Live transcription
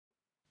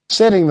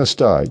Setting the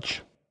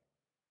stage.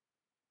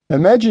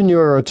 Imagine you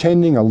are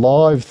attending a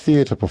live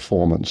theatre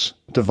performance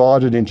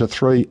divided into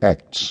 3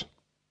 acts.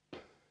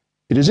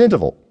 It is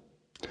interval,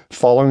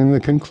 following the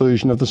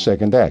conclusion of the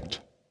second act,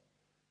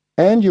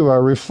 and you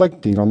are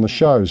reflecting on the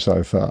show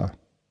so far.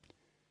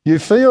 You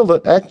feel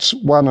that Acts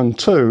 1 and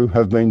 2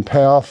 have been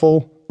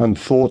powerful and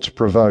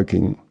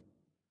thought-provoking.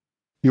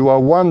 You are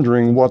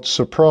wondering what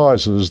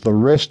surprises the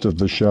rest of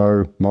the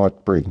show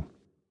might bring.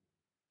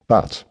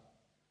 But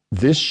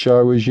this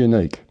show is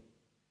unique.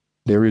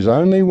 There is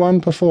only one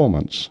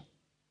performance.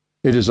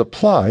 It is a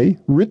play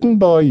written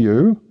by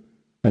you,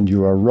 and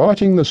you are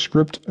writing the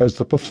script as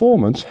the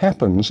performance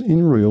happens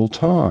in real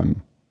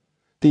time.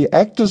 The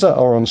actors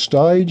are on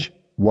stage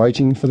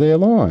waiting for their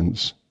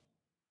lines.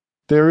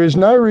 There is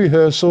no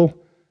rehearsal,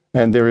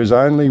 and there is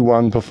only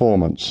one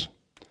performance.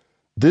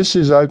 This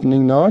is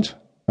opening night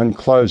and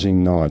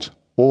closing night,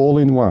 all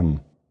in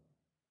one.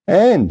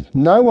 And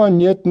no one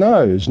yet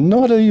knows,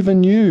 not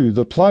even you,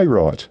 the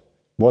playwright,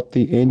 what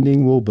the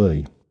ending will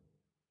be.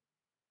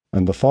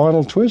 And the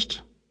final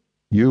twist?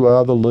 You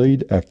are the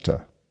lead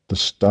actor, the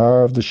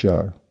star of the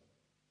show.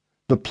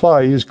 The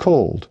play is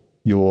called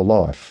Your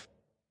Life.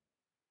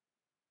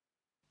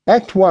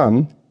 Act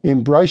 1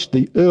 embraced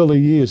the early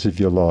years of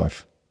your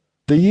life,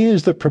 the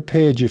years that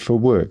prepared you for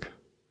work.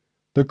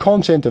 The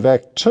content of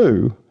Act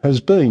 2 has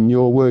been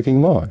your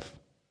working life.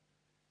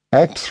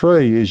 Act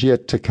 3 is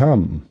yet to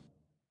come,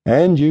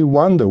 and you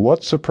wonder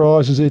what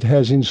surprises it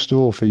has in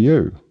store for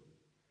you.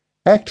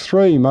 Act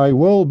 3 may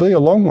well be a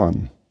long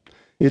one.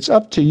 It's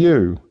up to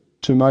you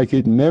to make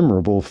it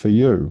memorable for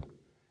you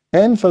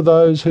and for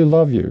those who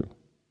love you.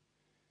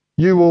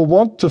 You will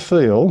want to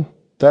feel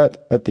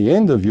that at the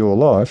end of your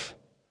life,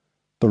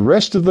 the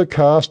rest of the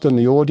cast and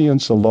the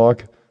audience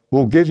alike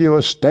will give you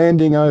a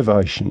standing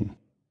ovation,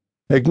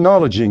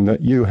 acknowledging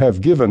that you have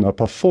given a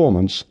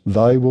performance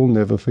they will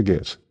never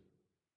forget.